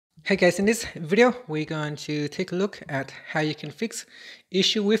Hey guys, in this video we're going to take a look at how you can fix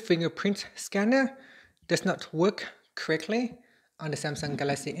issue with fingerprint scanner does not work correctly on the Samsung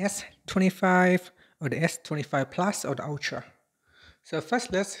Galaxy S25 or the S25 Plus or the Ultra. So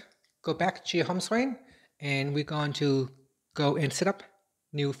first let's go back to your home screen and we're going to go and set up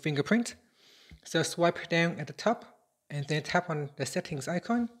new fingerprint. So swipe down at the top and then tap on the settings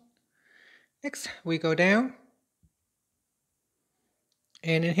icon. Next we go down.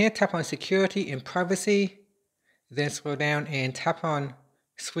 And in here, tap on Security and Privacy, then scroll down and tap on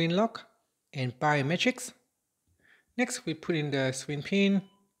Screen Lock and Biometrics. Next, we put in the screen pin.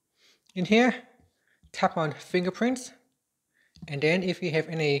 In here, tap on Fingerprints, and then if you have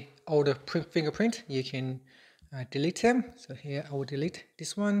any older fingerprint, you can delete them. So here, I will delete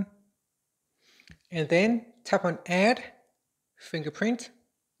this one. And then tap on Add Fingerprint.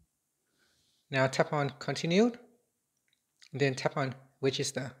 Now tap on Continued, and then tap on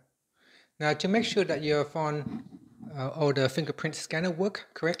Register. Now to make sure that your phone or the fingerprint scanner work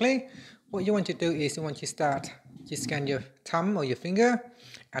correctly, what you want to do is you want to start to scan your thumb or your finger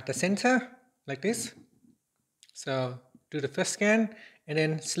at the center like this. So do the first scan and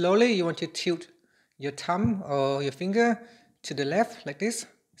then slowly you want to tilt your thumb or your finger to the left like this.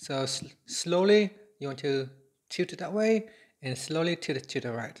 So slowly you want to tilt it that way and slowly tilt it to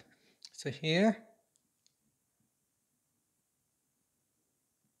the right. So here.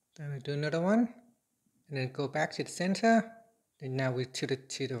 Then we do another one, and then go back to the center. Then now we tilt it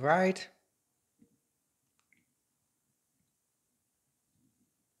to the right.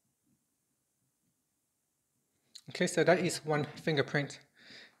 Okay, so that is one fingerprint.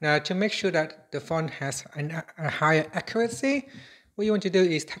 Now to make sure that the phone has a higher accuracy, what you want to do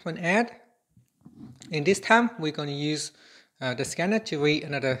is tap on Add. And this time we're going to use the scanner to read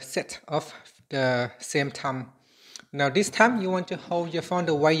another set of the same thumb. Now this time you want to hold your phone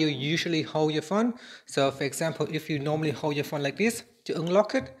the way you usually hold your phone. So for example, if you normally hold your phone like this to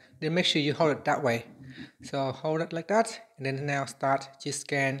unlock it, then make sure you hold it that way. So hold it like that and then now start to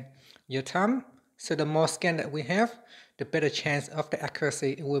scan your thumb. So the more scan that we have, the better chance of the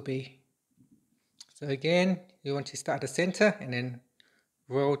accuracy it will be. So again, you want to start at the center and then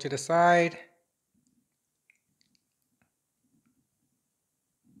roll to the side.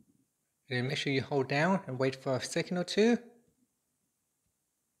 Then make sure you hold down and wait for a second or two.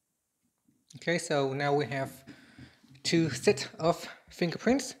 Okay, so now we have two sets of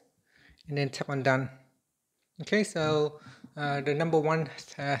fingerprints and then tap on Done. Okay, so the number one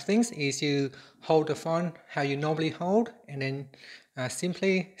things is you hold the phone how you normally hold and then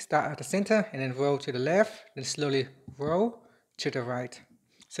simply start at the center and then roll to the left, then slowly roll to the right.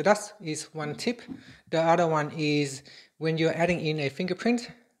 So that is one tip. The other one is when you're adding in a fingerprint,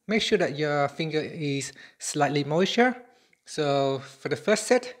 make sure that your finger is slightly moisture. So for the first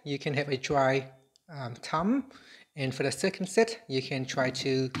set, you can have a dry thumb. And for the second set, you can try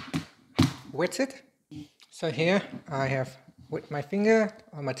to wet it. So here I have wet my finger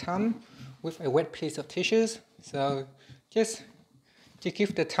on my thumb with a wet piece of tissues. So just to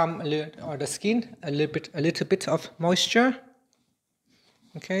give the thumb or the skin a little bit of moisture.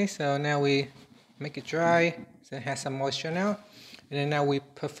 Okay, so now we make it dry. So it has some moisture now. And then now we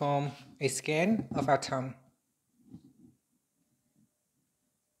perform a scan of our thumb.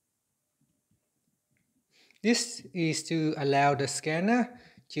 This is to allow the scanner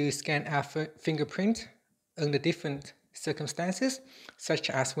to scan our fingerprint under different circumstances, such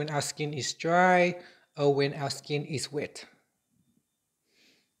as when our skin is dry or when our skin is wet.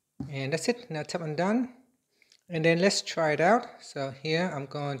 And that's it. Now tap on Done. And then let's try it out. So here I'm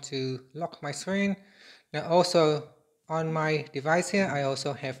going to lock my screen. Now also, on my device here, I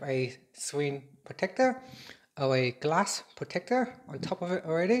also have a screen protector or a glass protector on top of it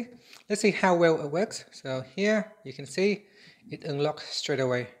already. Let's see how well it works. So here you can see it unlocks straight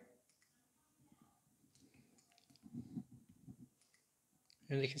away.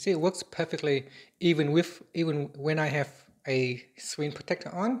 And you can see it works perfectly even when I have a screen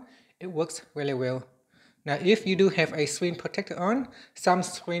protector on, it works really well. Now if you do have a screen protector on, some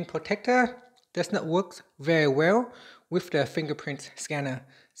screen protector does not work very well with the fingerprint scanner.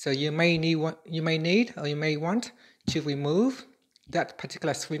 So you may want to remove that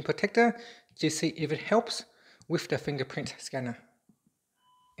particular screen protector to see if it helps with the fingerprint scanner.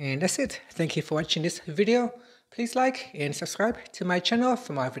 And that's it. Thank you for watching this video. Please like and subscribe to my channel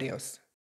for more videos.